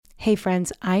Hey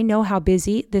friends, I know how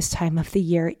busy this time of the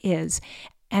year is.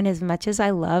 And as much as I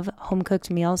love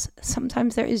home-cooked meals,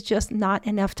 sometimes there is just not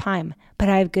enough time. But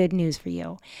I have good news for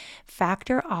you.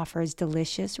 Factor offers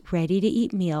delicious,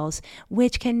 ready-to-eat meals,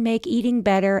 which can make eating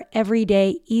better every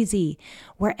day easy.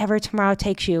 Wherever tomorrow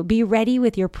takes you, be ready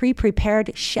with your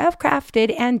pre-prepared,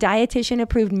 chef-crafted, and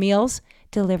dietitian-approved meals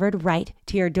delivered right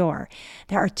to your door.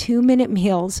 There are 2-minute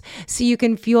meals, so you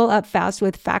can fuel up fast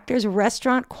with Factor's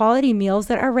restaurant quality meals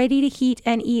that are ready to heat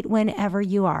and eat whenever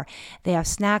you are. They have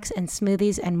snacks and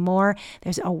smoothies and more.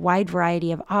 There's a wide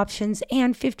variety of options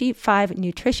and 55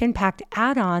 nutrition-packed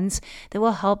add-ons that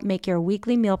will help make your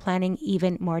weekly meal planning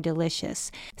even more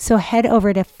delicious. So head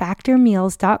over to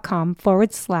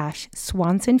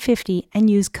factormeals.com/Swanson50 and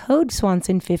use code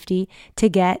Swanson50 to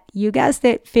get, you guessed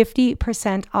it,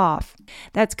 50% off.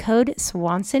 That's code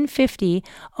Swanson50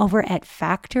 over at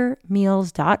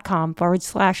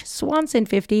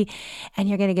factormeals.com/Swanson50, and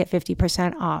you're going to get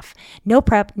 50% off. No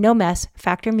prep, no mess.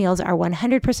 Factor meals are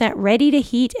 100% ready to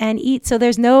heat and eat, so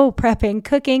there's no prepping,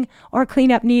 cooking, or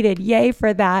cleanup needed. Yay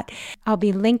for that. I'll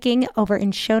be linking over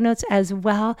in show notes as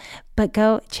well, but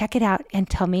go check it out and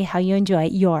tell me how you enjoy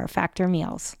your Factor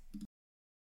meals.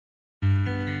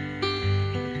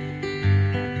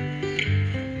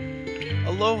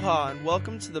 Aloha and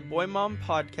welcome to the Boy Mom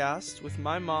Podcast with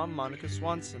my mom, Monica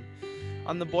Swanson.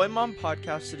 On the Boy Mom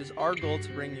Podcast, it is our goal to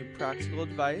bring you practical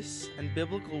advice and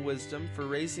biblical wisdom for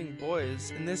raising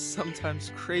boys in this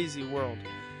sometimes crazy world.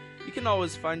 You can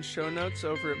always find show notes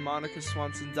over at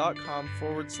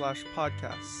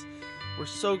monicaswanson.com/podcasts. We're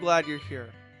so glad you're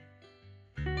here.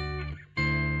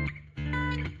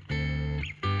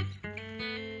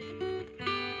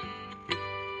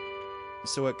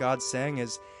 So what God's saying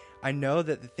is, I know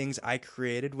that the things I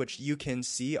created, which you can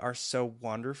see, are so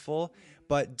wonderful,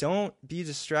 but don't be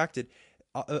distracted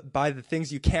by the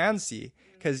things you can see,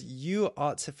 because you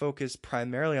ought to focus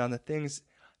primarily on the things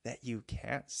that you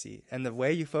can't see. And the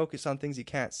way you focus on things you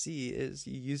can't see is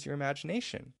you use your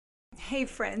imagination. Hey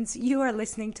friends, you are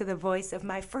listening to the voice of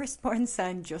my firstborn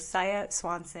son, Josiah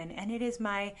Swanson, and it is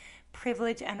my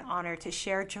privilege and honor to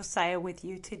share Josiah with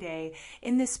you today.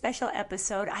 In this special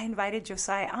episode, I invited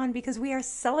Josiah on because we are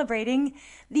celebrating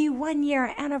the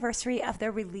 1-year anniversary of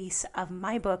the release of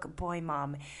my book, Boy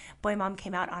Mom. Boy Mom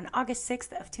came out on August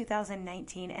 6th of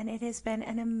 2019, and it has been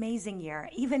an amazing year.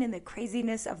 Even in the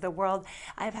craziness of the world,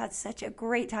 I've had such a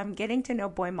great time getting to know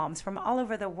boy moms from all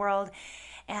over the world.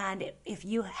 And if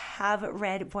you have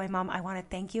read Boy Mom, I want to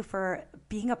thank you for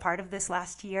being a part of this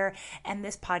last year, and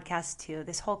this podcast too.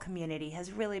 This whole community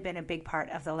has really been a big part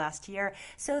of the last year.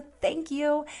 So thank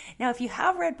you. Now, if you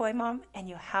have read Boy Mom and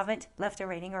you haven't left a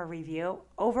rating or review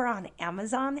over on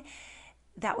Amazon,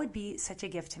 that would be such a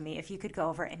gift to me if you could go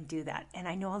over and do that. And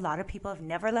I know a lot of people have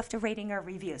never left a rating or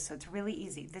review, so it's really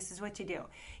easy. This is what you do.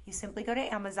 You simply go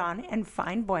to Amazon and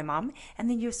find Boy Mom, and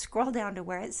then you scroll down to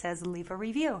where it says leave a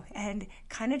review. And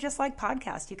kind of just like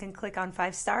podcast, you can click on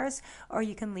 5 stars, or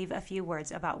you can leave a few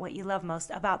words about what you love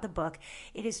most about the book.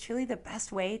 It is truly the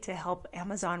best way to help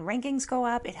Amazon rankings go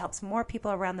up. It helps more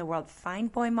people around the world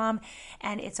find Boy Mom,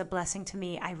 and it's a blessing to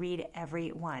me. I read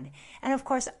every one. And of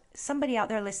course, somebody out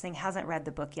there listening hasn't read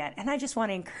the book yet, and I just want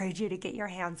to encourage you to get your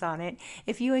hands on it.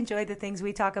 If you enjoy the things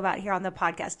we talk about here on the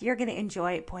podcast, you're going to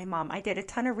enjoy Boy Mom. I did a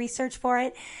ton of research for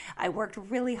it. I worked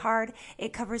really hard.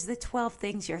 It covers the 12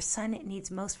 things your son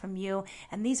needs most from you,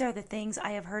 and these are the things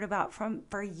I have heard about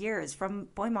for years from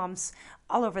boy moms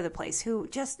all over the place who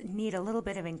just need a little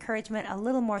bit of encouragement, a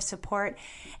little more support.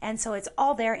 And so it's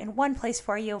all there in one place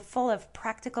for you, full of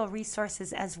practical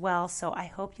resources as well. So I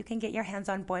hope you can get your hands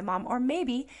on Boy Mom, or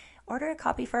maybe order a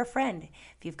copy for a friend.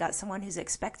 If you've got someone who's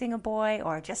expecting a boy,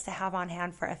 or just to have on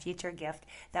hand for a future gift,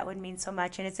 that would mean so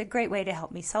much. And it's a great way to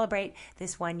help me celebrate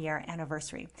this 1-year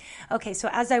anniversary. Okay, so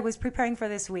as I was preparing for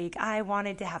this week, I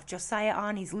wanted to have Josiah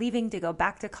on. He's leaving to go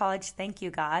back to college, thank you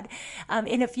God,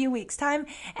 in a few weeks' time.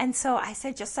 And so I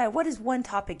said, Josiah, what is one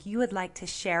topic you would like to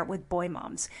share with boy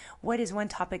moms? What is one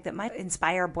topic that might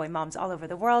inspire boy moms all over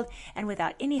the world? And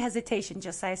without any hesitation,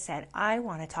 Josiah said, I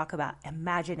want to talk about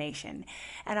imagination.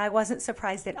 And I wasn't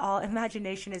surprised at all.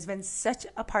 Imagination has been such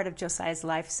a part of Josiah's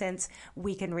life since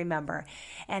we can remember.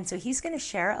 And so he's going to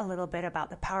share a little bit about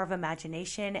the power of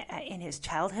imagination in his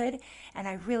childhood. And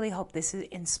I really hope this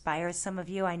inspires some of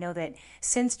you. I know that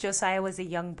since Josiah was a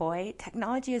young boy,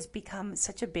 technology has become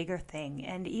such a bigger thing.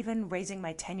 And even raising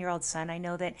my 10-year-old son, I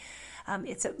know that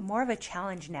it's more of a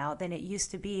challenge now than it used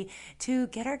to be to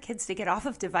get our kids to get off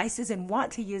of devices and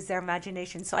want to use their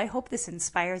imagination. So I hope this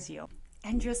inspires you.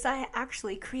 And Josiah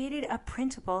actually created a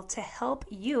printable to help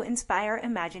you inspire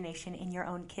imagination in your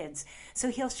own kids. So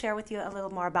he'll share with you a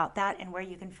little more about that and where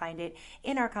you can find it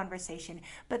in our conversation.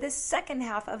 But the second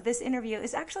half of this interview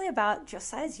is actually about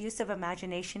Josiah's use of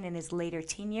imagination in his later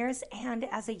teen years and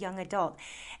as a young adult.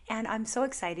 And I'm so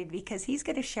excited because he's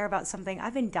going to share about something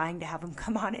I've been dying to have him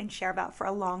come on and share about for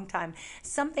a long time.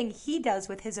 Something he does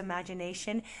with his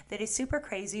imagination that is super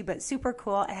crazy but super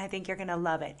cool, and I think you're going to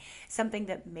love it. Something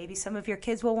that maybe some of your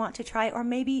kids will want to try, or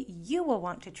maybe you will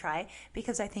want to try,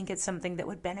 because I think it's something that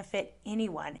would benefit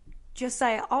anyone.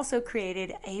 Josiah also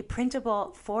created a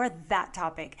printable for that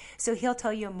topic, so he'll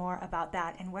tell you more about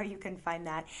that and where you can find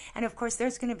that. And of course,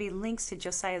 there's going to be links to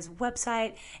Josiah's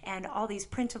website and all these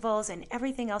printables and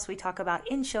everything else we talk about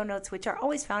in show notes, which are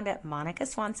always found at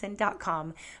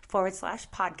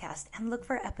monicaswanson.com/podcast, and look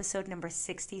for episode number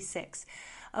 66.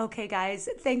 Okay, guys,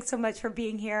 thanks so much for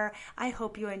being here. I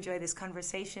hope you enjoy this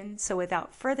conversation. So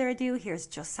without further ado, here's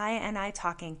Josiah and I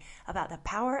talking about the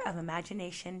power of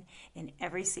imagination in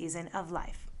every season of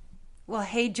life. Well,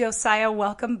 hey, Josiah,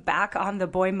 welcome back on the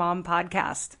Boy Mom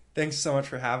podcast. Thanks so much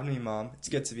for having me, Mom. It's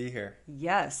good to be here.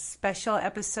 Yes, special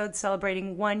episode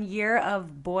celebrating 1 year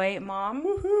of Boy Mom.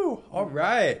 Woohoo! All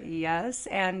right. Yes,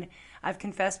 and I've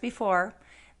confessed before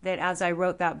that as I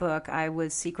wrote that book, I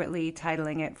was secretly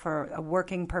titling it for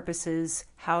working purposes,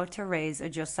 How to Raise a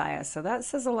Josiah. So that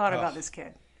says a lot about this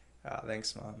kid. Oh,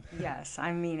 thanks, Mom. Yes,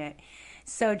 I mean it.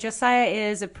 So Josiah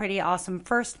is a pretty awesome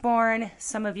firstborn.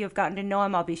 Some of you have gotten to know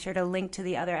him. I'll be sure to link to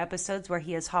the other episodes where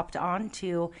he has hopped on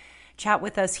to chat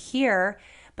with us here.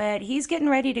 But he's getting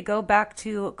ready to go back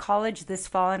to college this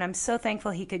fall, and I'm so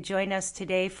thankful he could join us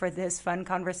today for this fun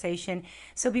conversation.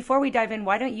 So before we dive in,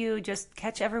 why don't you just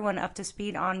catch everyone up to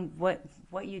speed on what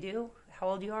you do, how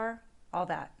old you are, all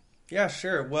that. Yeah,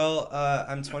 sure. Well,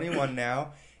 I'm 21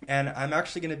 now, and I'm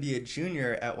actually going to be a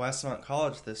junior at Westmont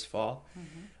College this fall.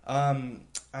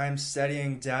 I'm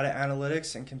studying data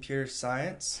analytics and computer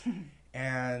science.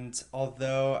 And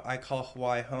although I call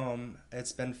Hawaii home,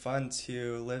 it's been fun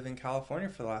to live in California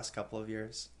for the last couple of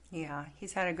years. Yeah,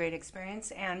 he's had a great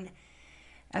experience. And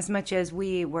as much as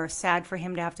we were sad for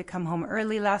him to have to come home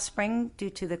early last spring due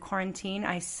to the quarantine,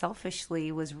 I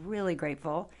selfishly was really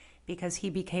grateful because he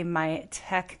became my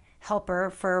tech helper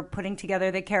for putting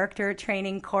together the character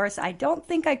training course. I don't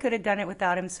think I could have done it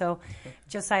without him. So,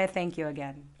 Josiah, thank you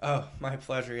again. Oh, my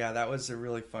pleasure. Yeah, that was a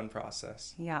really fun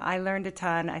process. Yeah, I learned a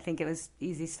ton. I think it was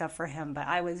easy stuff for him, but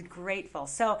I was grateful.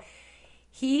 So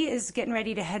he is getting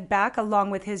ready to head back along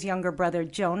with his younger brother,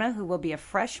 Jonah, who will be a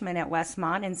freshman at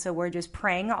Westmont. And so we're just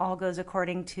praying all goes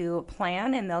according to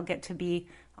plan, and they'll get to be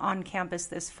on campus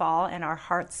this fall. And our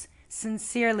hearts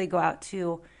sincerely go out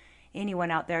to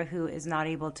anyone out there who is not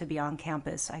able to be on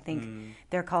campus. I think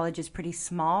their college is pretty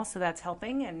small, so that's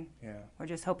helping, and we're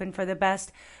just hoping for the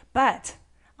best. But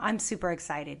I'm super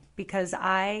excited because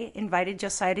I invited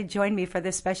Josiah to join me for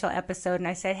this special episode, and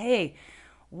I said, hey,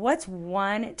 what's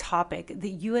one topic that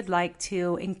you would like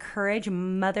to encourage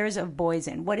mothers of boys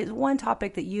in? What is one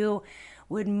topic that you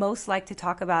would most like to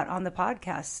talk about on the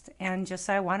podcast? And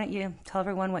Josiah, why don't you tell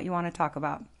everyone what you want to talk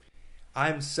about?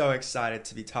 I'm so excited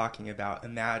to be talking about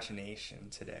imagination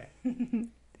today.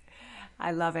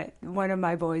 I love it. One of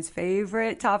my boys'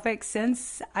 favorite topics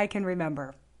since I can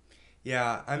remember.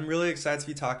 Yeah, I'm really excited to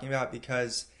be talking about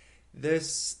because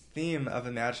this theme of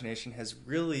imagination has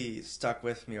really stuck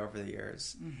with me over the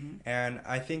years. And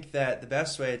I think that the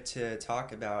best way to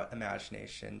talk about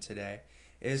imagination today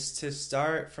is to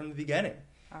start from the beginning.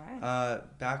 All right.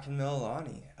 Back in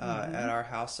Mililani, at our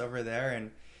house over there.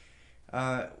 And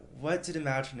what did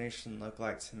imagination look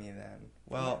like to me then?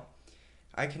 Well,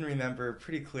 I can remember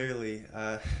pretty clearly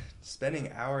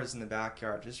spending hours in the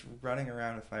backyard just running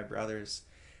around with my brothers,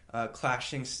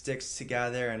 clashing sticks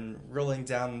together and rolling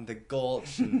down the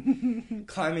gulch and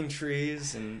climbing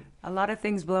trees. And a lot of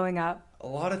things blowing up. A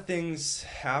lot of things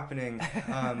happening,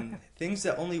 things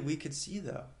that only we could see,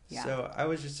 though. Yeah. So I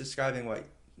was just describing what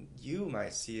you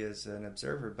might see as an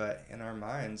observer, but in our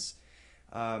minds,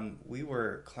 we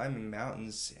were climbing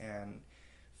mountains and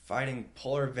fighting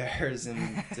polar bears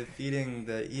and defeating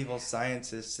the evil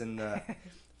scientists in the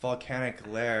volcanic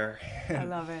lair. And, I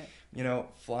love it. You know,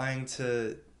 flying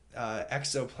to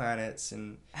exoplanets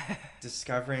and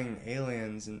discovering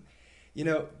aliens. And, you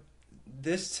know,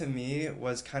 this to me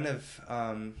was kind of,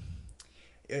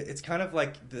 it's kind of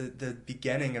like the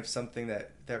beginning of something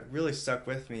that really stuck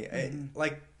with me.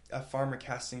 Like a farmer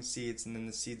casting seeds and then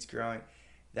the seeds growing.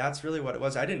 That's really what it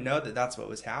was. I didn't know that that's what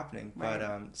was happening, but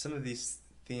some of these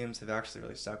themes have actually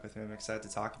really stuck with me. I'm excited to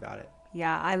talk about it.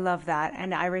 Yeah, I love that,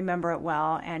 and I remember it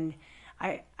well. And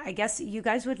I guess you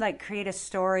guys would like create a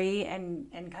story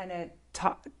and kind of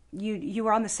you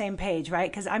were on the same page,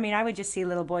 right? Because I mean, I would just see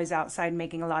little boys outside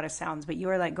making a lot of sounds, but you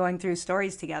were like going through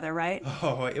stories together, right?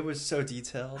 Oh, it was so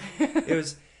detailed. It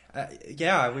was,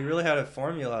 yeah, we really had a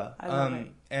formula. I love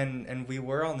it. And we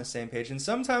were on the same page. And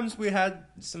sometimes we had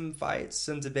some fights,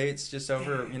 some debates just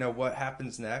over, what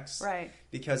happens next. Right.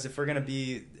 Because if we're going to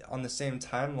be on the same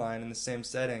timeline in the same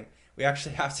setting, we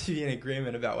actually have to be in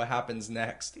agreement about what happens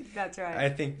next. That's right. I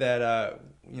think that,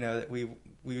 that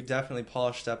we definitely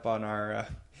polished up on our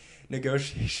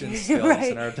negotiation skills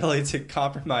Right. and our ability to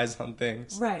compromise on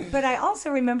things. Right. But I also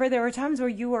remember there were times where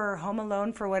you were home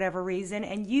alone for whatever reason,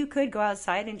 and you could go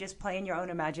outside and just play in your own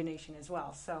imagination as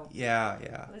well. So Yeah.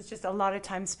 it was just a lot of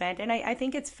time spent. And I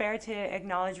think it's fair to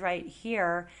acknowledge right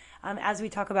here, as we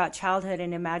talk about childhood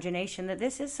and imagination, that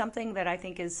this is something that I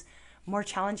think is more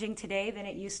challenging today than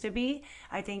it used to be.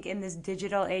 I think in this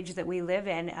digital age that we live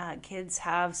in, kids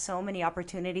have so many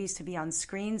opportunities to be on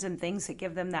screens and things that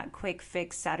give them that quick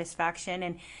fix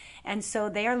satisfaction. And so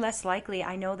they are less likely.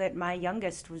 I know that my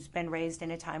youngest has been raised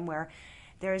in a time where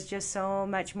there's just so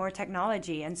much more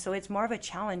technology. And so it's more of a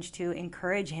challenge to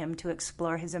encourage him to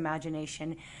explore his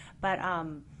imagination. But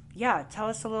yeah, tell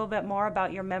us a little bit more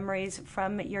about your memories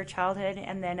from your childhood.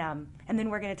 And then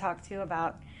we're going to talk too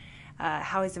about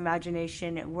how his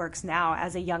imagination works now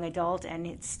as a young adult, and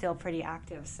it's still pretty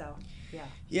active. So, yeah.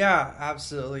 Yeah,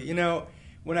 absolutely.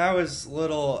 When I was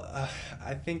little,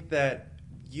 I think that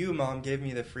you, Mom, gave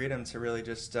me the freedom to really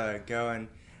just go and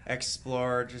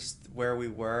explore just where we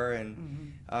were,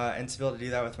 and to be able to do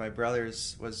that with my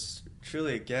brothers was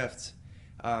truly a gift.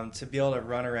 To be able to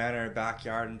run around in our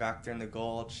backyard and back there in the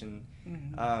gulch and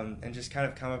just kind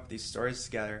of come up with these stories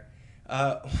together.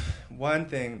 One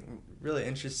thing, really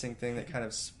interesting thing that kind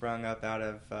of sprung up out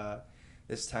of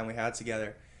this time we had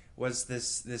together was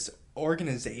this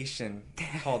organization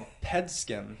called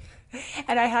PEDSCIM.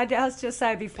 And I had to ask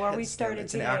Josiah before we PEDSCIM, started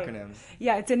it's today. an acronym.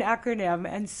 Yeah, it's an acronym.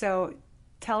 And so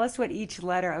tell us what each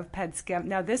letter of PEDSCIM.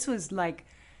 Now, this was like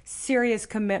serious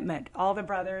commitment. All the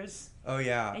brothers. Oh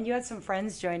yeah. And you had some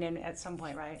friends join in at some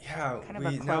point, right? Yeah, Kind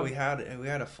of a club. we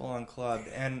had a full-on club,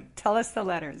 and Tell us the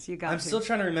letters. You got I'm still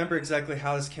trying to remember exactly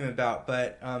how this came about,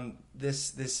 but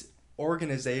this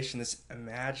organization, this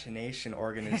imagination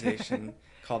organization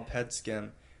called PEDSCIM,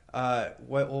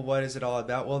 what is it all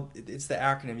about? Well, it's the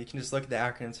acronym. You can just look at the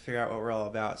acronym to figure out what we're all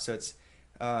about. So it's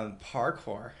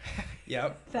parkour.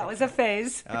 Yep. That was a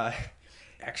phase.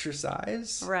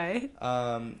 Exercise. Right.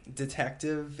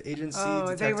 Detective agency,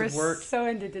 Oh, they were detective work. so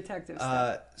into detective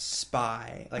stuff.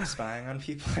 Spying on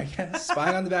people, I guess.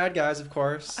 Spying on the bad guys, of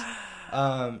course.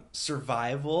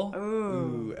 Survival.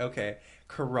 Ooh. Okay.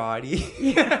 Karate.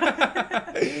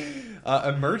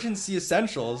 Emergency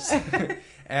essentials.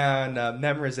 And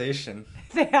memorization.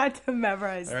 They had to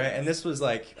memorize. All right, and this was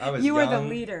like I was. You were young. the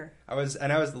leader. I was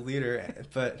the leader,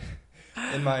 but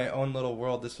in my own little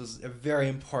world, this was a very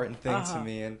important thing to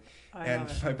me, and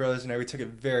my brothers and I, we took it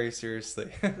very seriously.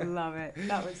 Love it.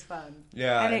 That was fun.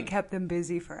 Yeah, and it kept them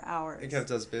busy for hours. It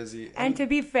kept us busy. And to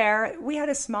be fair, we had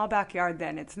a small backyard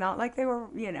then. It's not like they were,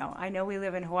 I know we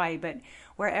live in Hawaii, but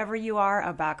wherever you are,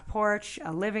 a back porch,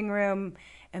 a living room,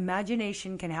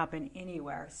 imagination can happen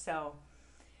anywhere. So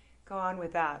go on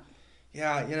with that.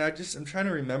 Yeah, I'm trying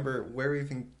to remember where we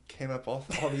even came up all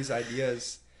these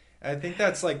ideas. And I think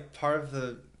that's like part of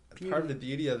the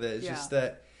beauty of it is just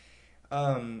that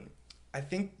I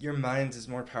think your mind is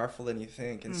more powerful than you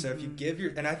think. And so if you give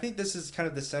and I think this is kind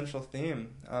of the central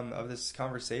theme of this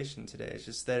conversation today. It's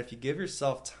just that if you give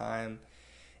yourself time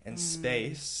and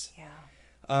space,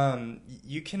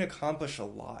 you can accomplish a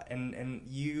lot, and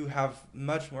you have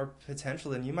much more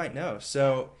potential than you might know.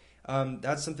 So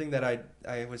that's something that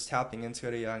I was tapping into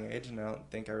at a young age, and I don't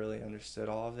think I really understood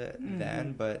all of it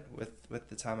then. But with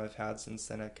the time I've had since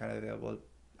then,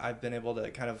 I've been able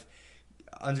to kind of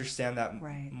understand that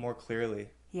more clearly.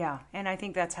 Yeah, and I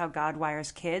think that's how God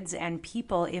wires kids and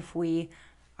people if we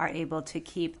are able to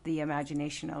keep the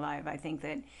imagination alive. I think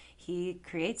that He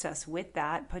creates us with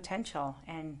that potential,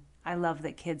 and I love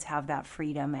that kids have that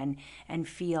freedom and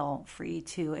feel free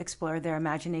to explore their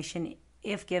imagination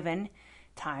if given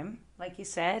time, like you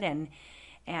said,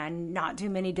 and not too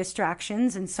many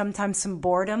distractions, and sometimes some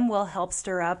boredom will help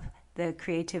stir up the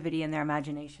creativity in their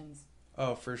imaginations.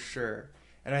 Oh, for sure.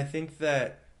 And I think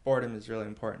that boredom is really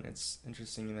important. It's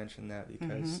interesting you mentioned that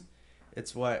because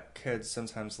it's what kids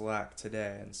sometimes lack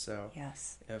today. And so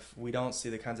if we don't see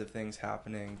the kinds of things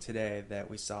happening today that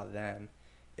we saw then,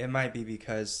 it might be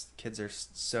because kids are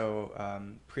so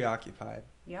preoccupied.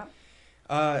 Yep.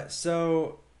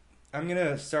 So I'm going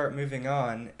to start moving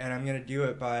on, and I'm going to do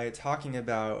it by talking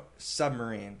about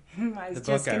Submarine, I was the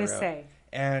just book I going to wrote. say.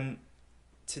 And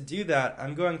to do that,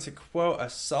 I'm going to quote a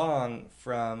song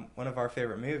from one of our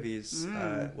favorite movies,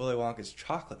 Willy Wonka's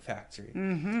Chocolate Factory.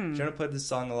 Mm-hmm. Jonah played this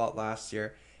song a lot last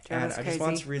year, and I just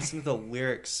want to read some of the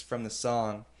lyrics from the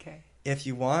song. Okay. If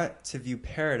you want to view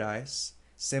paradise,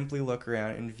 simply look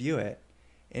around and view it.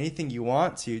 Anything you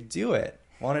want to, do it.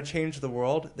 Want to change the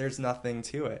world? There's nothing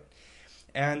to it.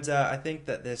 And I think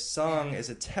that this song is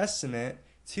a testament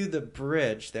to the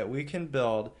bridge that we can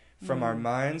build from our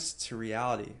minds to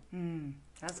reality.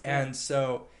 That's good. And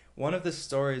so one of the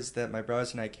stories that my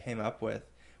brothers and I came up with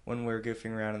when we were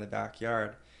goofing around in the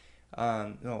backyard,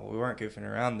 no, we weren't goofing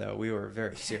around though, we were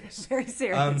very serious. Very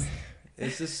serious.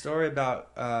 It's this story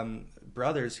about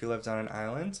brothers who lived on an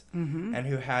island and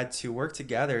who had to work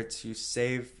together to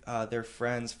save their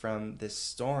friends from this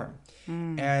storm.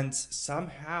 And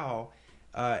somehow,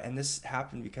 and this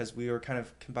happened because we were kind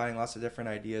of combining lots of different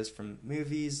ideas from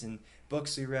movies and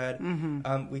books we read,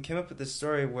 we came up with this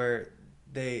story where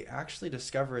they actually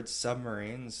discovered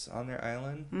submarines on their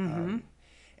island.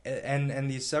 And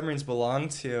these submarines belong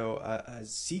to a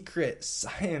secret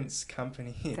science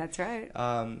company. That's right.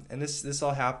 And this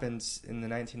all happened in the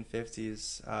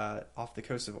 1950s off the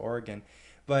coast of Oregon.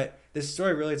 But this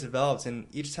story really developed, and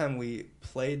each time we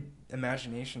played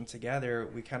imagination together,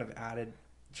 we kind of added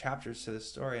chapters to the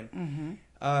story. And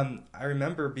I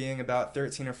remember being about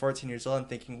 13 or 14 years old and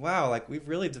thinking, wow, like we've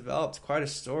really developed quite a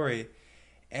story.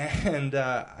 And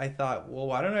I thought, well,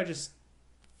 why don't I just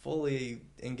fully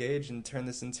engage and turn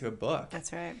this into a book?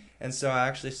 That's right. And so I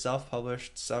actually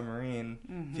self-published Submarine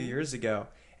a few years ago.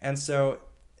 And so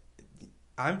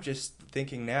I'm just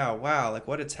thinking now, wow, like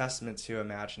what a testament to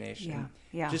imagination.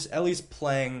 Yeah. Just at least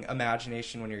playing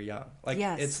imagination when you're young. Like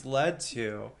it's led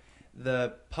to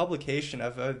the publication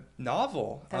of a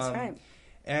novel. That's right.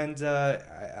 And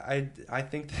I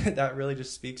think that really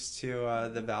just speaks to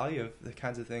the value of the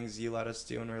kinds of things you let us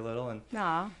do when we were little,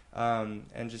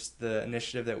 and just the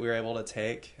initiative that we were able to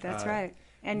take. That's right.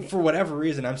 And for whatever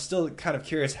reason, I'm still kind of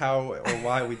curious how or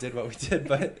why we did what we did,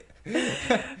 but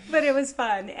but it was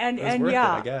fun, and it was worth it,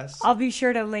 I guess. I'll be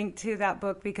sure to link to that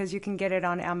book because you can get it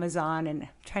on Amazon, and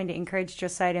trying to encourage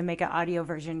Josiah to make an audio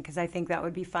version because I think that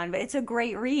would be fun. But it's a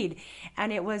great read,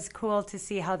 and it was cool to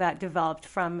see how that developed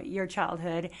from your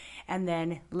childhood and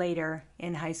then later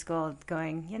in high school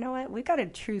going, you know what, we've got a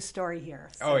true story here.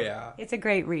 So it's a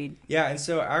great read. Yeah, and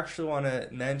so I actually want to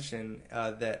mention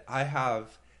that I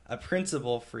have a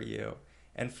principle for you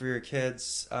and for your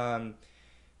kids.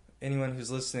 Anyone who's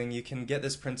listening, you can get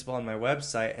this principle on my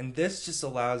website, and this just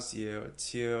allows you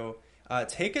to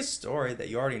take a story that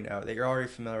you already know, that you're already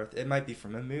familiar with. It might be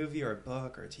from a movie or a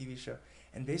book or a TV show,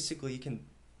 and basically you can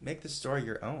make the story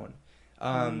your own.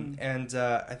 And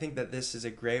I think that this is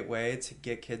a great way to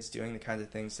get kids doing the kinds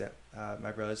of things that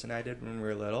my brothers and I did when we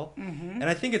were little. And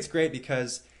I think it's great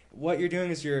because what you're doing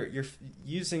is you're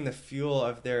using the fuel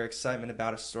of their excitement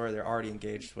about a story they're already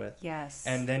engaged with. Yes.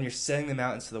 And then you're setting them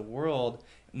out into the world,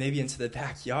 maybe into the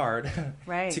backyard,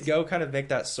 right, to go kind of make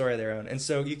that story their own. And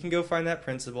so you can go find that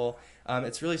principle.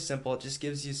 It's really simple. It just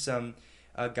gives you some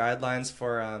guidelines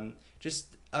for just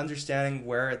understanding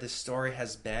where the story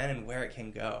has been and where it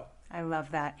can go. I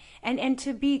love that. And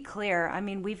to be clear, I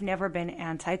mean, we've never been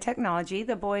anti-technology.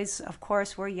 The boys, of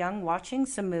course, were young, watching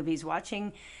some movies,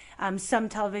 watching some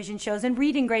television shows, and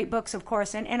reading great books, of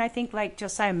course. And I think, like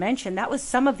Josiah mentioned, that was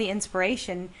some of the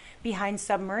inspiration behind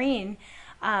Submarine.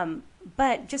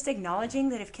 But just acknowledging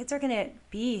that if kids are going to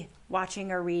be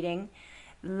watching or reading,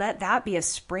 let that be a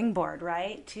springboard,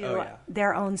 right, to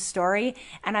their own story.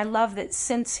 And I love that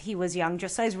since he was young,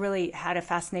 Josiah's really had a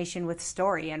fascination with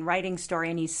story and writing story,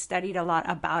 and he's studied a lot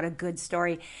about a good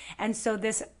story. And so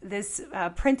this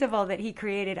printable that he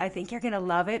created, I think you're going to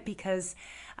love it because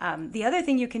the other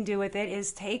thing you can do with it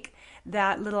is take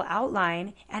that little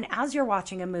outline, and as you're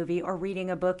watching a movie or reading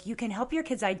a book, you can help your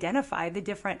kids identify the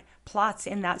different plots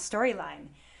in that storyline.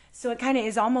 So it kind of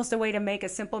is almost a way to make a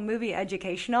simple movie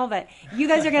educational, but you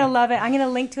guys are going to love it. I'm going to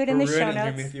link to it in the show notes.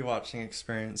 Ruining your movie watching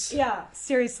experience. Yeah,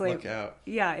 seriously. Look out.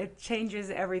 Yeah, it changes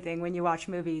everything when you watch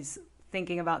movies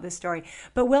thinking about this story.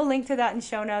 But we'll link to that in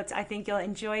show notes. I think you'll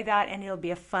enjoy that, and it'll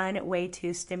be a fun way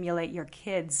to stimulate your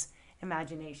kids'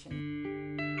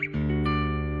 imagination.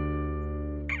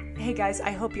 Hey guys, I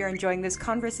hope you're enjoying this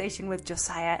conversation with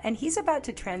Josiah, and he's about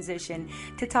to transition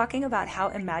to talking about how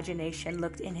imagination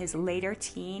looked in his later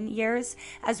teen years,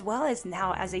 as well as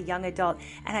now as a young adult,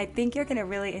 and I think you're going to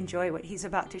really enjoy what he's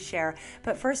about to share.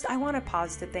 But first, I want to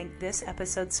pause to thank this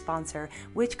episode's sponsor,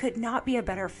 which could not be a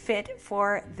better fit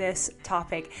for this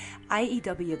topic.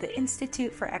 IEW, the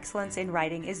Institute for Excellence in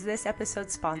Writing, is this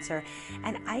episode's sponsor,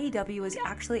 and IEW is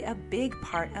actually a big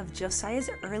part of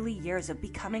Josiah's early years of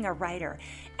becoming a writer,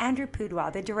 and Andrew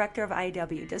Pudwa, the director of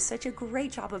IEW, does such a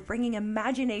great job of bringing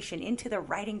imagination into the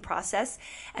writing process.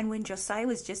 And when Josiah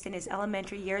was just in his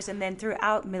elementary years and then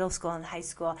throughout middle school and high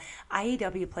school,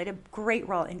 IEW played a great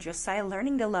role in Josiah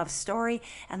learning to love story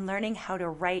and learning how to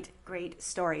write great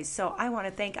stories. So I want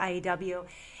to thank IEW.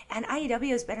 And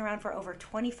IEW has been around for over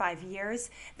 25 years.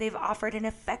 They've offered an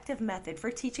effective method for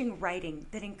teaching writing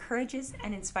that encourages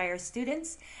and inspires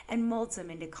students and molds them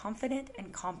into confident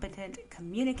and competent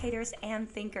communicators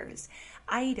and thinkers.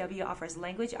 IEW offers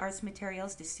language arts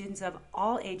materials to students of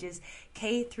all ages,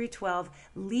 K through 12.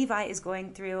 Levi is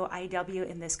going through IEW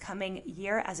in this coming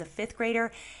year as a fifth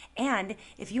grader. And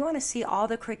if you want to see all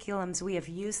the curriculums we have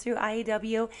used through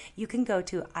IEW, you can go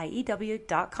to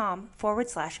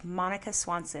IEW.com/Monica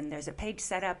Swanson. There's a page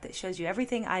set up that shows you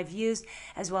everything I've used,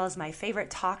 as well as my favorite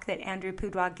talk that Andrew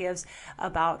Pudwa gives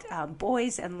about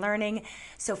boys and learning.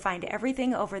 So find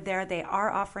everything over there. They are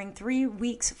offering 3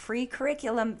 weeks free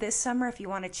curriculum this summer if you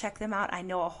want to check them out. I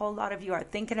know a whole lot of you are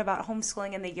thinking about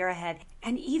homeschooling in the year ahead.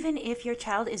 And even if your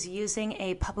child is using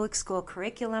a public school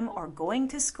curriculum or going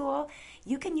to school,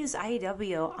 you can use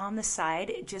IEW on the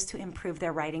side just to improve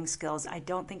their writing skills. I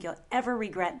don't think you'll ever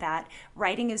regret that.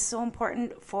 Writing is so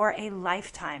important for a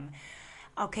lifetime.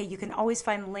 Okay, you can always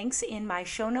find links in my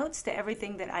show notes to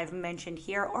everything that I've mentioned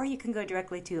here, or you can go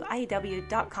directly to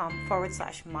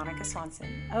IEW.com/Monica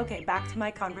Swanson. Okay, back to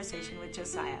my conversation with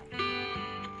Josiah.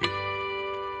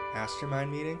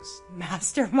 Mastermind meetings?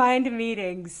 Mastermind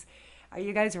meetings. Are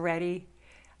you guys ready?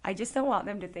 I just don't want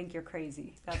them to think you're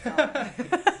crazy. That's all.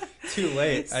 Too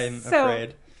late, I'm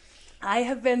afraid. I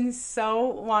have been so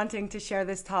wanting to share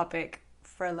this topic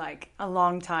for like a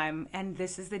long time, and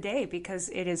this is the day because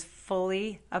it is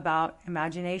fully about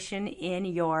imagination in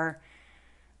your,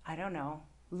 I don't know,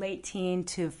 late teen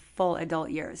to full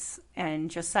adult years. And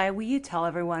Josiah, will you tell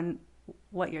everyone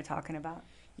what you're talking about?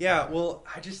 Yeah, well,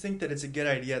 I just think that it's a good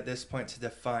idea at this point to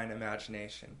define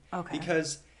imagination. Okay.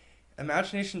 Because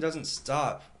imagination doesn't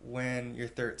stop when you're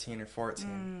 13 or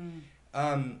 14.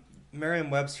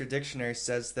 Merriam-Webster Dictionary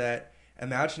says that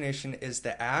imagination is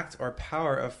the act or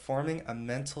power of forming a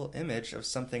mental image of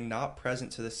something not present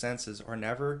to the senses or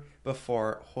never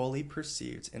before wholly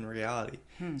perceived in reality.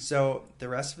 So the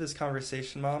rest of this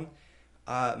conversation, Mom,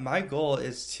 my goal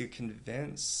is to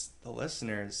convince the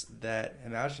listeners that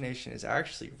imagination is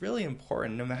actually really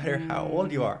important no matter how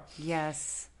old you are.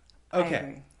 Yes.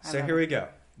 Okay, so here we go.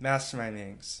 Mastermind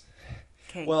meetings.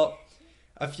 Okay. Well,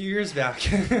 a few years back,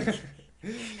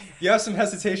 you have some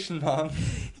hesitation, Mom.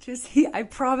 I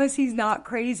promise he's not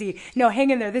crazy. No,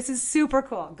 hang in there. This is super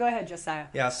cool. Go ahead, Josiah.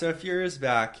 Yeah, so a few years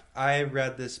back, I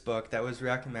read this book that was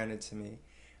recommended to me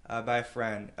by a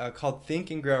friend called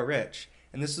Think and Grow Rich.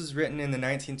 And this was written in the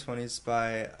 1920s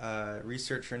by a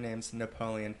researcher named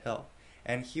Napoleon Hill.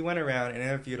 And he went around and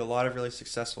interviewed a lot of really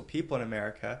successful people in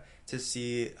America to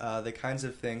see the kinds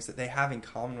of things that they have in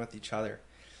common with each other.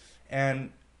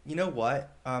 And you know what?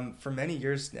 For many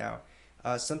years now,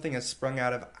 something has sprung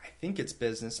out of, I think it's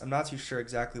business. I'm not too sure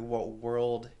exactly what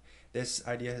world this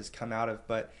idea has come out of,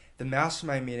 but the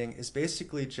mastermind meeting is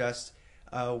basically just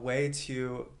a way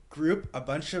to group a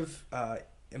bunch of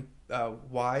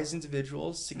wise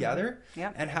individuals together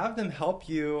and have them help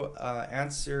you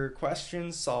answer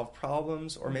questions, solve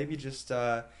problems, or maybe just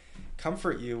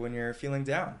comfort you when you're feeling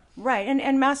down. Right.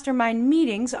 And mastermind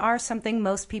meetings are something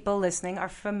most people listening are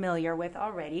familiar with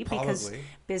already. Probably. Because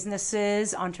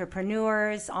businesses,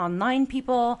 entrepreneurs, online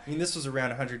people. I mean, this was around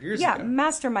 100 years ago. Yeah,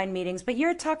 mastermind meetings. But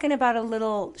you're talking about a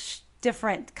little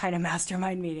different kind of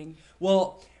mastermind meeting.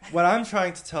 Well, what I'm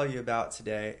trying to tell you about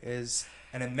today is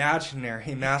an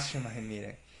imaginary mastermind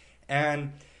meeting.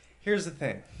 And here's the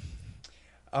thing.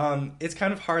 It's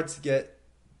kind of hard to get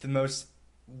the most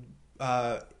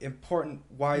important,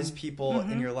 wise people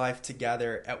in your life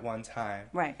together at one time.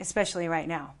 Right, especially right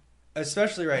now.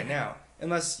 Especially right now.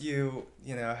 Unless you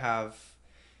have,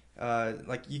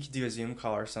 like you could do a Zoom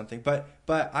call or something. But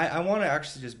I want to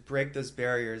actually just break those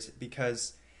barriers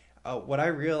because what I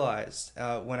realized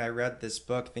when I read this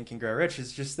book, Think and Grow Rich,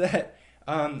 is just that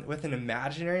with an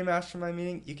imaginary mastermind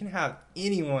meeting, you can have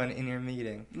anyone in your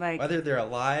meeting, like, whether they're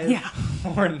alive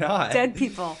or not. Dead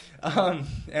people.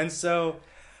 And so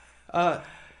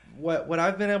what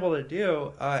I've been able to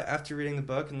do after reading the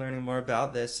book and learning more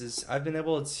about this is I've been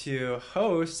able to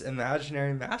host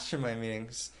imaginary mastermind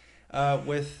meetings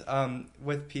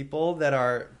with people that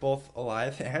are both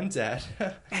alive and dead.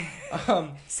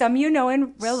 Some you know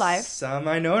in real life. Some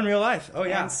I know in real life. Oh,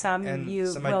 yeah. And some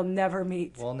will never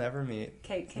meet. We'll never meet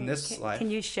in this life. Can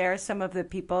you share some of the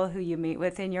people who you meet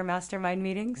with in your mastermind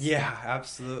meetings? Yeah,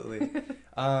 absolutely.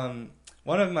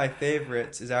 One of my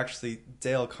favorites is actually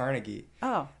Dale Carnegie.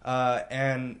 Oh.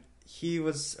 And he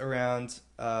was around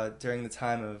during the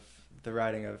time of the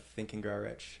writing of Think and Grow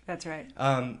Rich. That's right.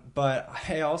 But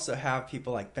I also have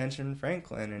people like Benjamin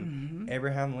Franklin and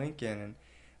Abraham Lincoln. And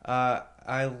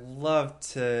I love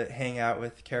to hang out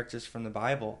with characters from the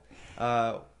Bible.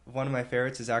 One of my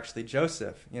favorites is actually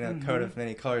Joseph, coat of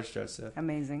many colors Joseph.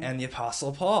 Amazing. And the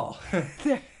Apostle Paul.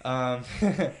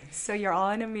 So you're all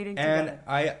in a meeting together. And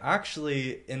I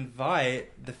actually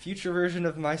invite the future version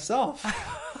of myself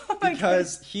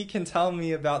goodness. he can tell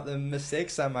me about the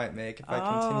mistakes I might make if I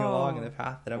continue along in the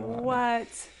path that I'm on. What?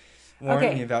 Warn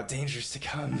me about dangers to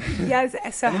come. Yes.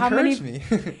 So and how many? Me.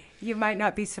 You might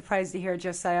not be surprised to hear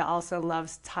Josiah also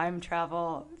loves time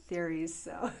travel theories.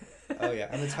 So. Oh yeah,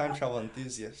 I'm a time travel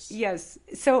enthusiast. Yes.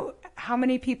 So how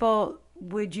many people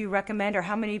would you recommend, or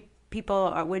how many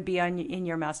people would be in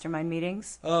your mastermind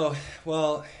meetings? Oh,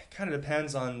 well, it kind of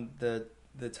depends on the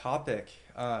topic.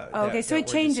 Okay, so it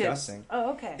changes. Discussing.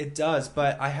 Oh, okay. It does,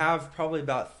 but I have probably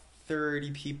about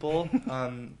 30 people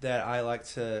that I like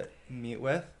to meet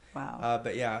with. Wow.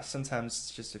 But yeah, sometimes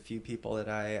it's just a few people that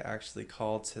I actually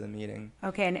call to the meeting.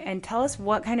 Okay, and tell us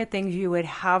what kind of things you would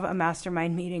have a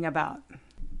mastermind meeting about.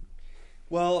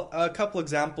 Well, a couple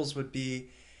examples would be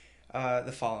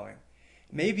the following.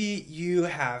 Maybe you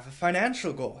have a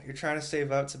financial goal. You're trying to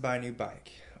save up to buy a new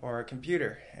bike or a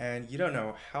computer, and you don't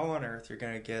know how on earth you're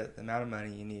going to get the amount of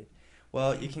money you need.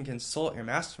 Well, you can consult your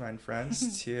mastermind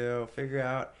friends to figure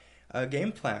out a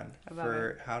game plan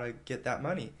for how to get that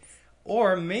money.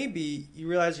 Or maybe you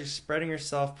realize you're spreading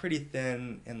yourself pretty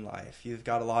thin in life. You've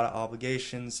got a lot of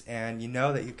obligations, and you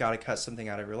know that you've got to cut something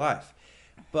out of your life.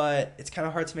 But it's kind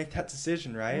of hard to make that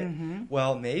decision, right? Mm-hmm.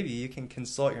 Well, maybe you can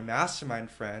consult your mastermind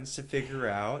friends to figure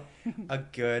out a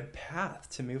good path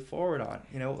to move forward on.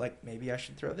 Like maybe I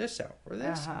should throw this out or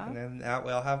this. And then that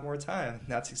way I'll have more time. And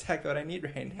that's exactly what I need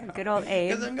right now. Good old Abe.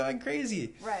 Because I'm going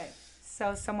crazy. Right.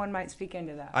 So someone might speak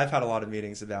into that. I've had a lot of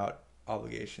meetings about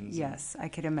obligations. Yes, I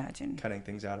could imagine. Cutting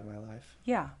things out of my life.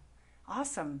 Yeah.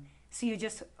 Awesome. So you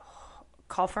just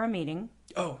call for a meeting.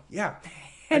 Oh, yeah.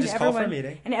 I just call for a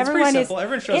meeting. And it's everyone pretty simple.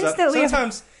 Everyone shows instantly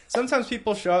up. Sometimes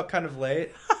people show up kind of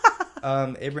late.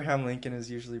 Abraham Lincoln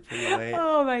is usually pretty late.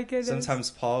 Oh my goodness.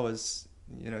 Sometimes Paul was,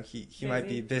 he might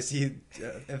be busy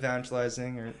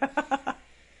evangelizing or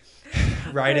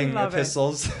writing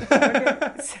epistles.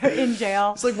 So in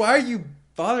jail. It's like, why are you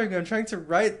bothering? I'm trying to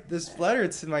write this letter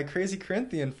to my crazy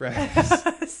Corinthian friends.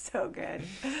 So good.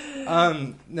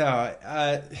 No,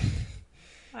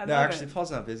 actually,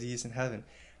 Paul's not busy. He's in heaven.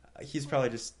 He's probably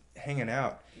just hanging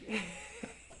out.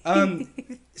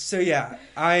 So yeah,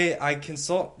 I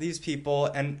consult these people,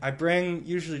 and I bring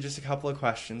usually just a couple of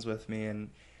questions with me,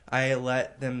 and I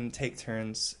let them take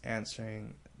turns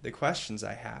answering the questions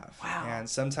I have. Wow. And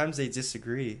sometimes they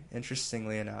disagree,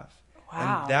 interestingly enough.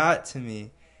 Wow. And that to me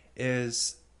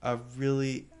is a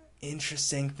really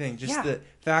interesting thing. Just the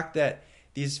fact that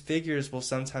these figures will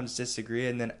sometimes disagree,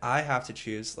 and then I have to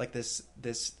choose. Like this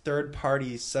third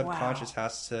party subconscious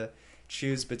has to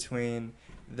choose between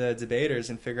the debaters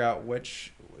and figure out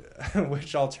which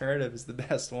alternative is the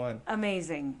best one.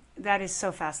 Amazing. That is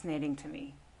so fascinating to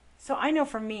me. So I know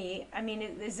for me, I mean,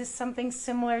 is this something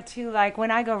similar to like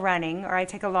when I go running or I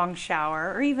take a long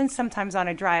shower or even sometimes on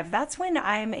a drive? That's when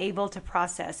I'm able to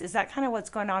process. Is that kind of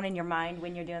what's going on in your mind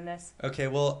when you're doing this? Okay,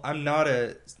 well, I'm not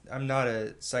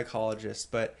a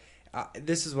psychologist, but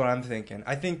this is what I'm thinking.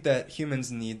 I think that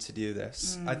humans need to do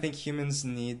this. I think humans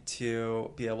need to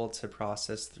be able to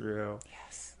process through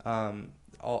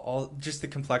all just the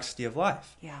complexity of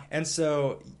life. Yeah. And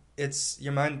so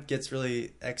your mind gets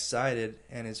really excited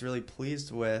and is really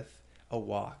pleased with a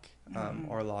walk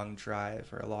or a long drive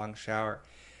or a long shower.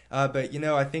 But,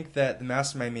 I think that the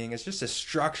mastermind meeting is just a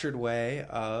structured way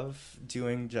of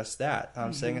doing just that,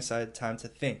 setting aside time to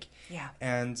think. Yeah.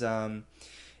 And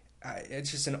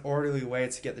it's just an orderly way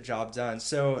to get the job done.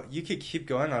 So you could keep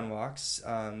going on walks,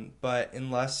 but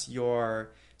unless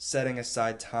you're setting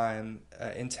aside time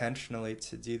intentionally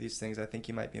to do these things, I think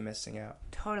you might be missing out.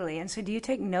 Totally. And so do you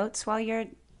take notes while you're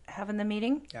having the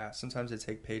meeting? Yeah, sometimes I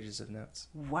take pages of notes.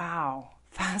 Wow.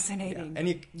 Fascinating. Yeah. And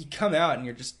you come out and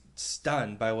you're just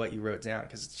stunned by what you wrote down,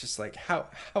 because it's just like, how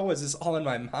was this all in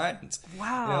my mind?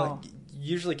 Wow. You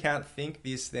usually can't think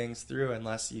these things through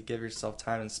unless you give yourself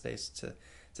time and space to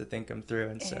think them through.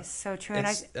 And it is so true.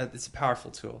 It's a powerful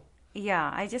tool.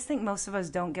 Yeah, I just think most of us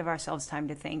don't give ourselves time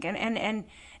to think, and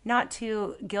not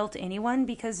to guilt anyone,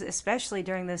 because especially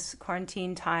during this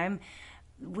quarantine time,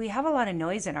 we have a lot of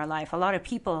noise in our life, a lot of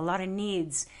people, a lot of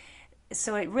needs.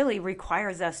 so it really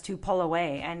requires us to pull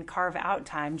away and carve out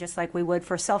time, just like we would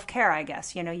for self-care, I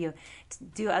guess. You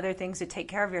do other things to take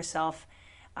care of yourself.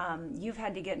 You've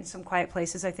had to get in some quiet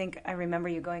places. I think I remember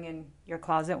you going in your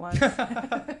closet once.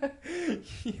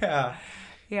 Yeah.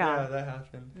 Yeah, that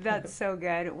happened. That's so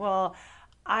good. Well,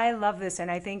 I love this, and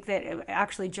I think that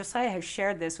actually Josiah has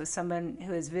shared this with someone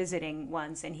who is visiting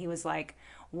once, and he was like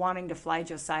wanting to fly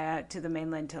Josiah to the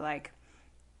mainland to like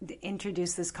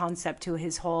introduce this concept to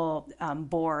his whole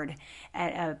board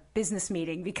at a business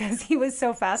meeting, because he was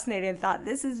so fascinated and thought,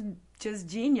 this is just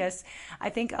genius. I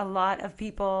think a lot of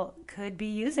people could be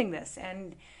using this,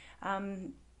 and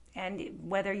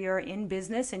whether you're in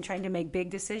business and trying to make big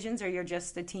decisions, or you're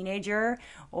just a teenager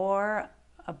or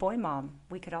a boy mom,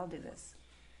 we could all do this.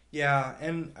 Yeah,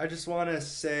 and I just want to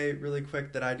say really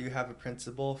quick that I do have a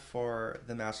principle for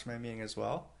the mastermind meeting as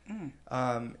well.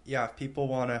 If people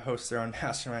want to host their own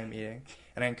mastermind meeting,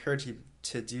 and I encourage you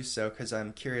to do so because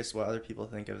I'm curious what other people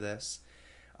think of this.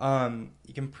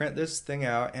 You can print this thing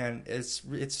out, and it's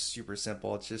super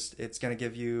simple. It's going to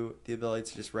give you the ability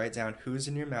to just write down who's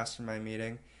in your mastermind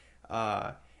meeting,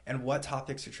 and what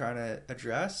topics you're trying to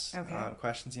address,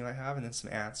 questions you might have, and then some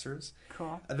answers.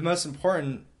 Cool. The most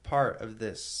important part of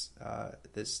this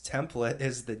template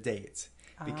is the date,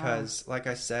 because like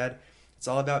I said, it's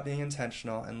all about being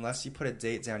intentional. Unless you put a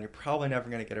date down, you're probably never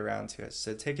going to get around to it.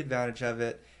 So take advantage of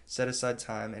it, set aside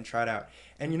time, and try it out.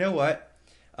 And you know what?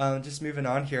 Just moving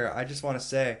on here, I just want to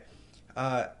say,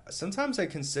 sometimes I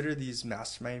consider these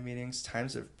mastermind meetings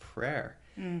times of prayer.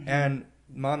 Mm-hmm. And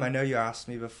Mom, I know you asked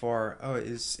me before,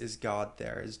 is God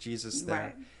there? Is Jesus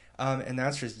there? Right. And the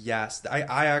answer is yes.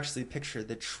 I actually picture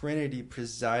the Trinity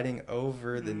presiding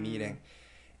over the meeting.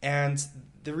 And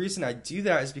the reason I do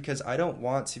that is because I don't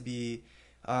want to be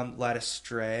led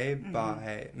astray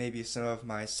by maybe some of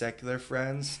my secular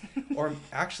friends, or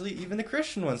actually even the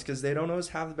Christian ones, because they don't always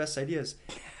have the best ideas.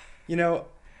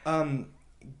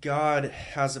 God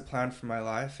has a plan for my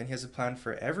life, and he has a plan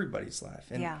for everybody's life.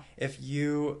 And if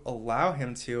you allow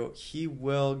him to, he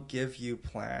will give you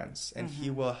plans, and he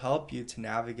will help you to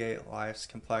navigate life's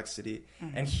complexity,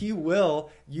 and he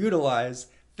will utilize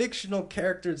fictional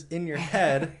characters in your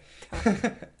head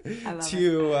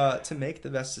to make the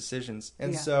best decisions.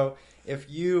 And so if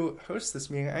you host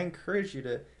this meeting, I encourage you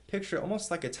to picture it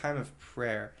almost like a time of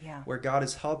prayer, where God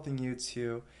is helping you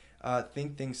to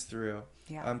think things through.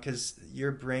 Because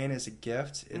your brain is a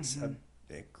gift. It's an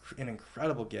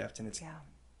incredible gift, and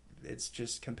it's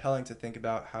just compelling to think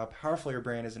about how powerful your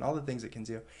brain is and all the things it can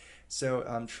do.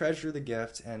 So treasure the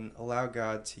gift and allow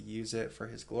God to use it for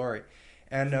his glory.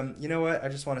 And you know what? I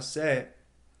just want to say,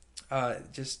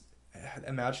 just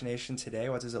imagination today,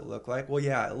 what does it look like? Well,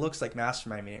 it looks like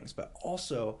mastermind meetings, but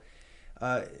also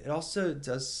it also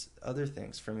does other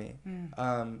things for me.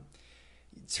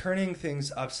 Turning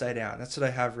things upside down. That's what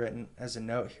I have written as a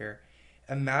note here.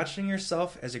 Imagining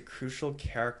yourself as a crucial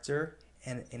character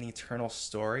in an eternal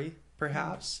story,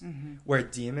 perhaps, where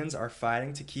demons are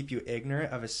fighting to keep you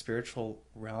ignorant of a spiritual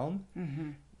realm.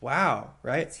 Wow,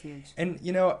 right? That's huge. And,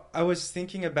 I was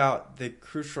thinking about the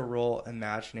crucial role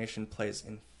imagination plays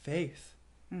in faith.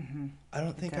 I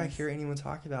don't think I hear anyone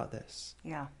talk about this.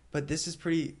 Yeah. But this is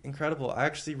pretty incredible. I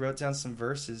actually wrote down some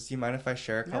verses. Do you mind if I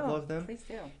share a couple of them? Please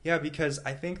do. Yeah, because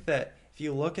I think that if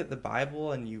you look at the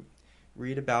Bible and you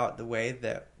read about the way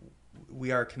that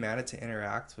we are commanded to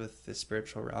interact with the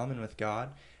spiritual realm and with God,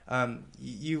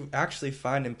 you actually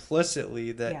find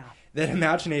implicitly that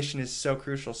imagination is so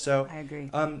crucial. So I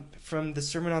agree. From the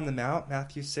Sermon on the Mount,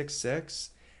 Matthew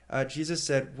 6:6, Jesus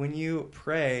said, when you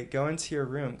pray, go into your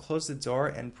room, close the door,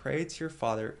 and pray to your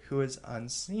Father who is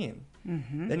unseen.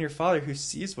 Then your Father who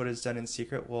sees what is done in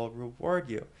secret will reward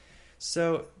you.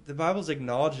 So the Bible's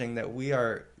acknowledging that we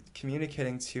are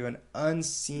communicating to an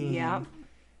unseen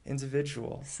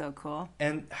individual. So cool.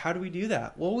 And how do we do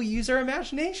that? Well, we use our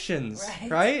imaginations,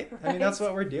 right? I mean, that's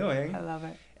what we're doing. I love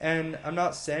it. And I'm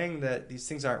not saying that these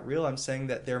things aren't real. I'm saying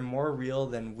that they're more real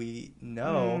than we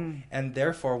know, and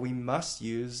therefore we must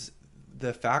use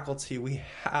the faculty we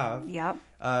have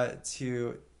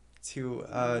to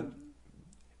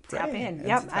tap in.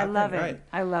 I love it. Right.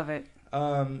 I love it.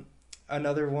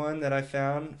 Another one that I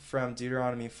found from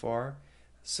Deuteronomy 4.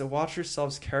 So watch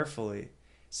yourselves carefully,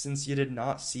 since you did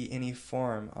not see any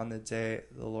form on the day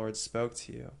the Lord spoke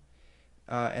to you.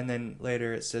 And then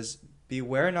later it says,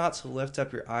 beware not to lift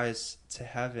up your eyes to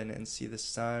heaven and see the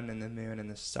sun and the moon and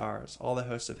the stars, all the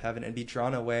hosts of heaven, and be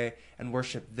drawn away and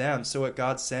worship them. So what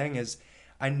God's saying is,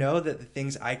 I know that the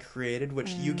things I created,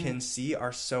 which you can see,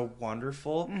 are so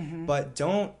wonderful, but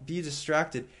don't be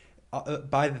distracted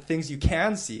by the things you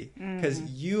can see, because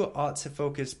you ought to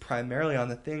focus primarily on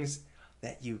the things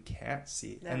that you can't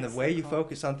see. That And the is way so you cool.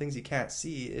 focus on things you can't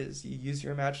see is you use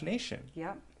your imagination.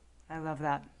 Yep. I love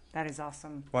that. That is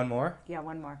awesome. One more? Yeah,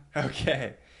 one more.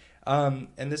 Okay. And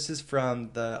this is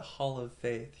from the Hall of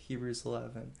Faith, Hebrews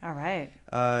 11. All right.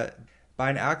 By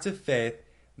an act of faith,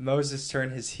 Moses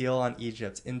turned his heel on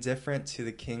Egypt, indifferent to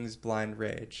the king's blind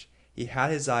rage. He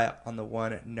had his eye on the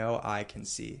one no eye can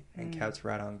see, and kept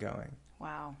right on going.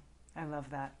 Wow. I love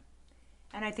that.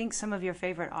 And I think some of your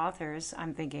favorite authors,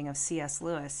 I'm thinking of C.S.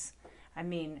 Lewis. I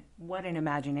mean, what an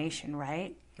imagination,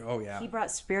 right? Oh, yeah. He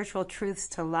brought spiritual truths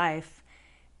to life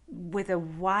with a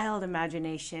wild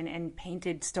imagination and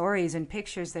painted stories and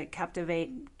pictures that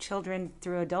captivate children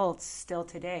through adults still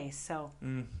today. So,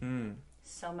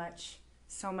 so much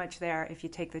there if you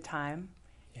take the time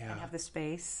and have the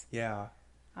space. Yeah.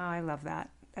 Oh, I love that.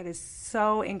 That is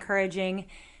so encouraging.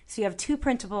 So you have 2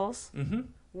 printables,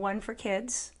 one for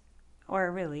kids,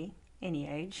 or really any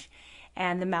age,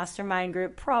 and the mastermind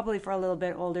group probably for a little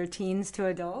bit older teens to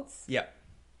adults. Yeah.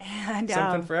 And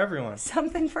Something for everyone.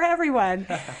 Something for everyone.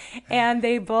 And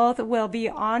they both will be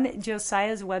on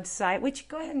Josiah's website, which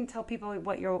go ahead and tell people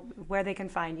where they can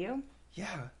find you.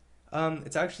 Yeah.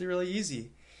 It's actually really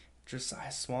easy.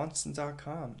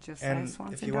 JosiahSwanson.com. And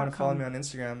if you want to follow me on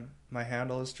Instagram, my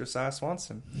handle is Josiah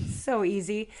Swanson. So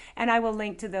easy. And I will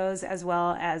link to those as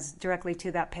well as directly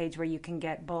to that page where you can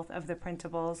get both of the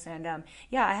printables. And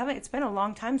it's been a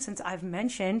long time since I've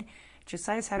mentioned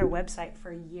Josiah's had a website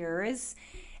for years.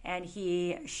 And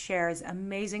he shares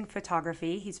amazing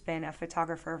photography. He's been a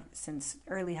photographer since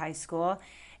early high school.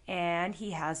 And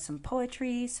he has some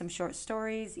poetry, some short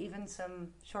stories, even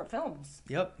some short films.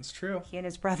 Yep, it's true. He and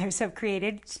his brothers have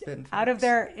created Spitting out of facts.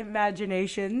 their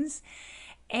imaginations.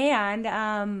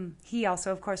 And he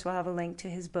also, of course, will have a link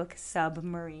to his book,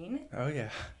 Submarine. Oh,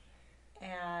 yeah.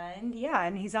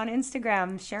 And he's on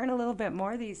Instagram sharing a little bit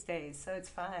more these days. So it's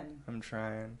fun. I'm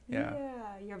trying. Yeah.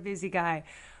 Yeah, you're a busy guy.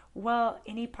 Well,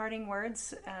 any parting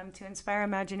words to inspire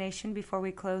imagination before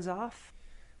we close off?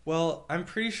 Well, I'm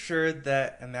pretty sure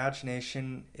that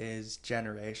imagination is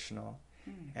generational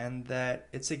and that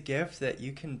it's a gift that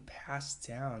you can pass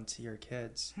down to your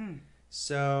kids.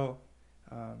 So,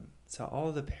 to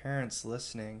all the parents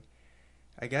listening,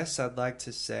 I guess I'd like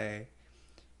to say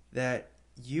that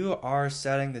you are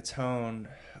setting the tone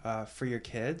for your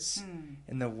kids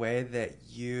in the way that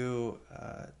you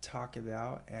talk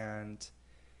about and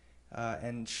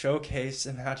showcase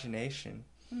imagination.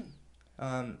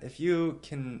 If you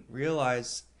can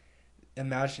realize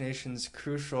imagination's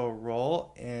crucial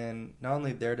role in not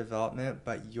only their development,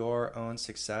 but your own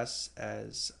success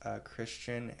as a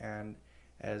Christian and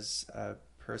as a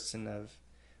person of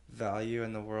value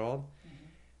in the world,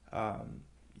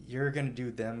 you're going to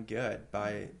do them good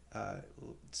by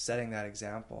setting that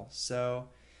example. So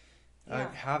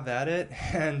have at it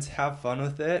and have fun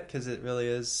with it, because it really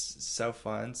is so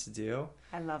fun to do.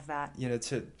 I love that.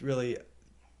 To really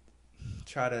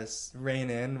try to rein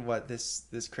in what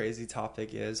this crazy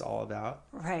topic is all about.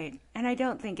 Right. And I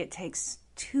don't think it takes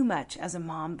too much as a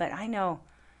mom, but I know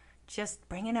just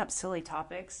bringing up silly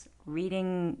topics,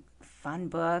 reading fun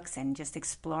books, and just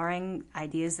exploring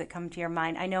ideas that come to your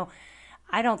mind. I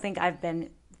don't think I've been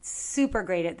super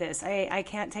great at this. I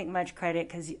can't take much credit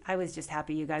because I was just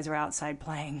happy you guys were outside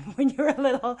playing when you were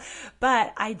little.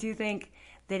 But I do think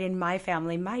that in my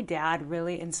family, my dad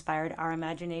really inspired our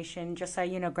imagination. Just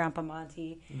so Grandpa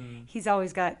Monty, he's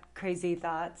always got crazy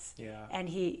thoughts. Yeah. And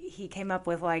he came up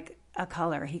with like a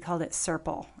color. He called it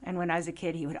Serpal. And when I was a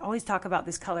kid, he would always talk about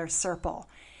this color Serpal.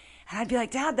 And I'd be like,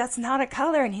 Dad, that's not a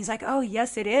color. And he's like, oh,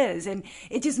 yes, it is. And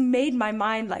it just made my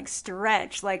mind like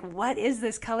stretch. Like, what is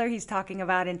this color he's talking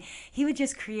about? And he would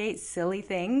just create silly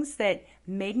things that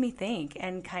made me think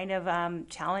and kind of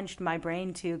challenged my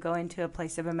brain to go into a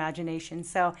place of imagination.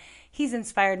 So he's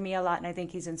inspired me a lot. And I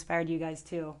think he's inspired you guys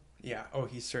too. Yeah. Oh,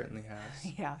 he certainly has.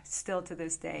 Yeah. Still to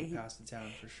this day. He passed it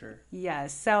down for sure.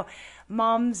 Yes. So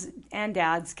moms and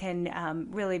dads can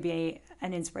really be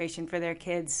an inspiration for their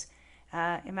kids'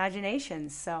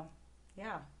 imaginations. So,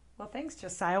 yeah. Well, thanks,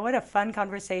 Josiah. What a fun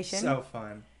conversation. So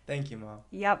fun. Thank you, Mom.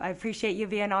 Yep. I appreciate you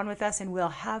being on with us, and we'll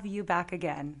have you back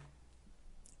again.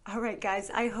 All right,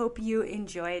 guys. I hope you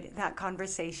enjoyed that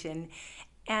conversation.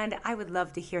 And I would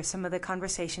love to hear some of the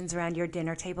conversations around your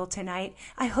dinner table tonight.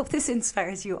 I hope this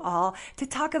inspires you all to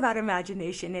talk about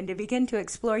imagination and to begin to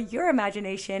explore your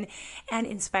imagination and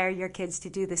inspire your kids to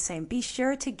do the same. Be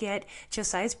sure to get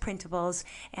Josiah's printables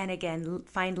and again,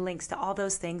 find links to all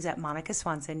those things at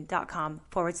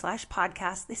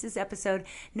monicaswanson.com/podcast. This is episode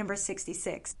number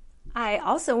 66. I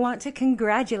also want to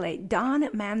congratulate Don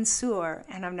Mansour,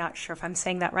 and I'm not sure if I'm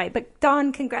saying that right, but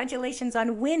Don, congratulations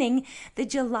on winning the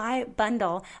July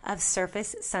bundle of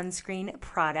Surface sunscreen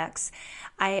products.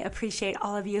 I appreciate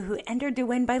all of you who entered to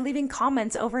win by leaving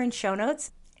comments over in show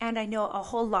notes. And I know a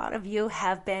whole lot of you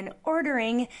have been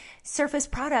ordering Surface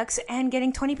products and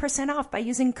getting 20% off by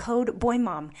using code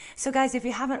BOYMOM. So guys, if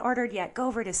you haven't ordered yet, go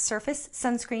over to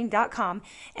surfacesunscreen.com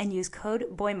and use code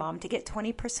BOYMOM to get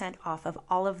 20% off of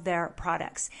all of their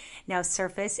products. Now,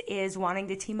 Surface is wanting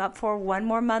to team up for one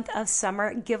more month of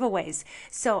summer giveaways.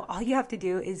 So all you have to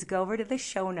do is go over to the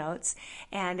show notes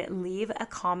and leave a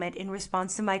comment in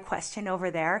response to my question over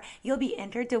there. You'll be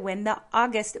entered to win the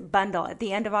August bundle. At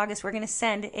the end of August, we're going to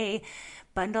send a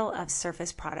bundle of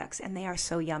Surface products, and they are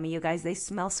so yummy, you guys. They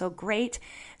smell so great.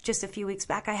 Just a few weeks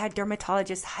back, I had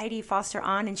dermatologist Heidi Foster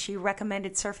on, and she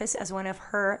recommended Surface as one of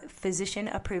her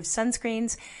physician-approved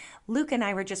sunscreens. Luke and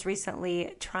I were just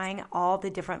recently trying all the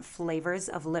different flavors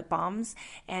of lip balms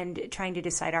and trying to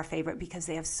decide our favorite because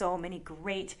they have so many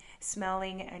great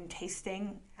smelling and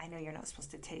tasting. I know you're not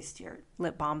supposed to taste your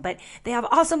lip balm, but they have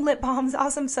awesome lip balms,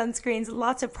 awesome sunscreens,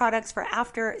 lots of products for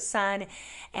after sun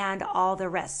and all the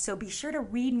rest. So be sure to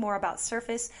read more about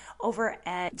Surface over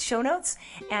at show notes,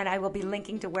 and I will be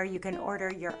linking to where you can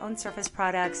order your own Surface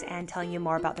products and telling you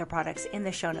more about their products in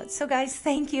the show notes. So guys,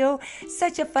 thank you.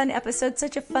 Such a fun episode,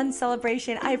 such a fun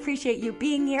celebration. I appreciate you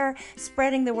being here,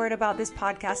 spreading the word about this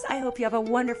podcast. I hope you have a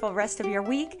wonderful rest of your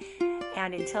week.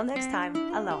 And until next time,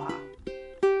 aloha.